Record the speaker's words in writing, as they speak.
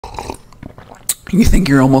You think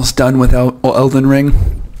you're almost done with Elden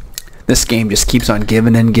Ring? This game just keeps on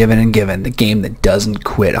giving and giving and giving. The game that doesn't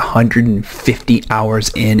quit. 150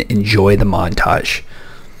 hours in. Enjoy the montage.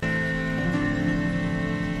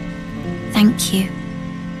 Thank you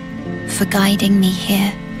for guiding me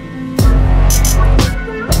here.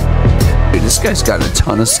 Dude, this guy's got a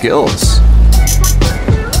ton of skills.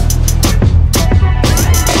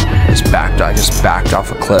 I just backed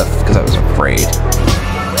off a cliff because I was afraid.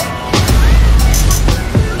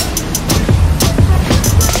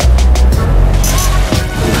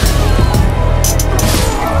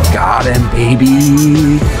 Got him,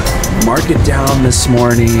 baby. Mark it down this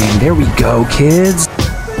morning. There we go, kids.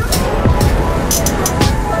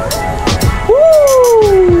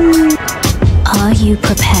 Woo! Are you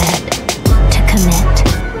prepared to commit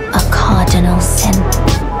a cardinal sin?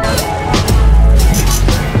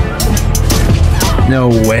 No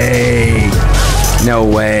way. No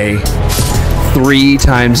way. 3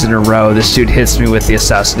 times in a row, this dude hits me with the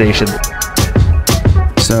assassination.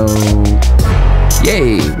 So,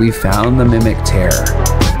 yay, we found the Mimic Tear.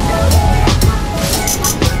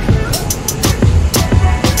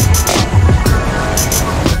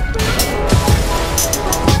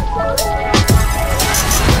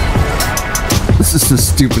 This is the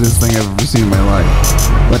stupidest thing I've ever seen in my life.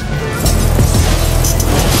 What?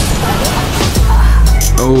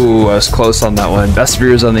 Oh, I was close on that one. Best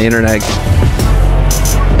viewers on the internet.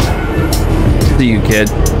 See you, kid.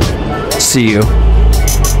 See you.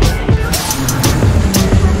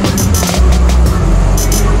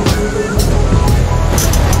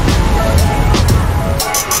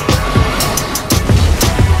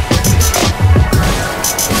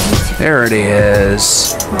 There it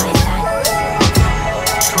is.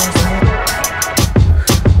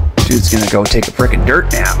 Dude's gonna go take a frickin'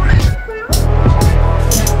 dirt nap.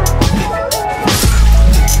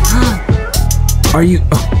 Are you?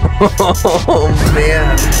 Oh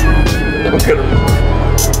man!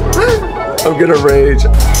 I'm gonna rage.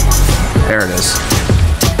 There it is.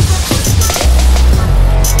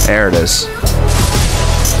 There it is.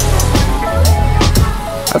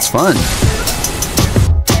 That's fun.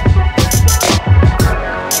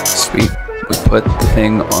 Sweet. We put the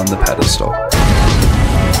thing on the pedestal.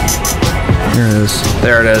 There it is.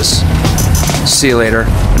 There it is. See you later.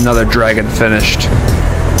 Another dragon finished.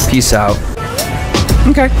 Peace out.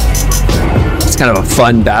 Okay. It's kind of a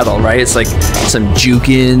fun battle, right? It's like some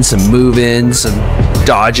juking, some moving, some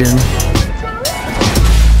dodging.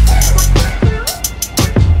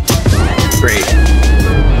 Great.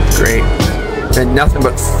 Great. And nothing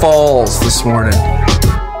but falls this morning.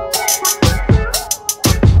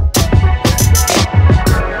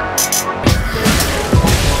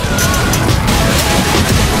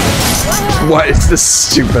 What is this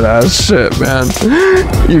stupid ass shit, man?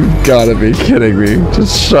 You've gotta be kidding me.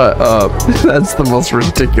 Just shut up. That's the most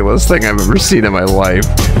ridiculous thing I've ever seen in my life.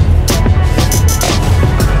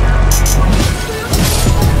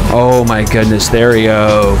 Oh my goodness, there we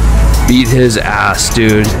go. Beat his ass,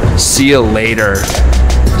 dude. See you later.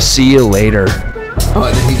 See you later. Oh,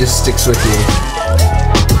 and then he just sticks with you.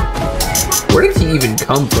 Where did he even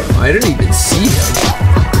come from? I didn't even see him.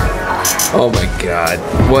 Oh my god,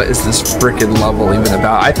 what is this frickin' level even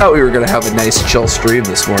about? I thought we were gonna have a nice chill stream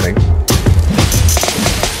this morning.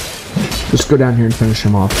 Just go down here and finish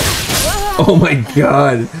him off. Oh my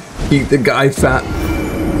god, the guy fat.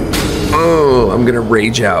 Oh, I'm gonna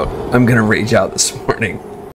rage out. I'm gonna rage out this morning.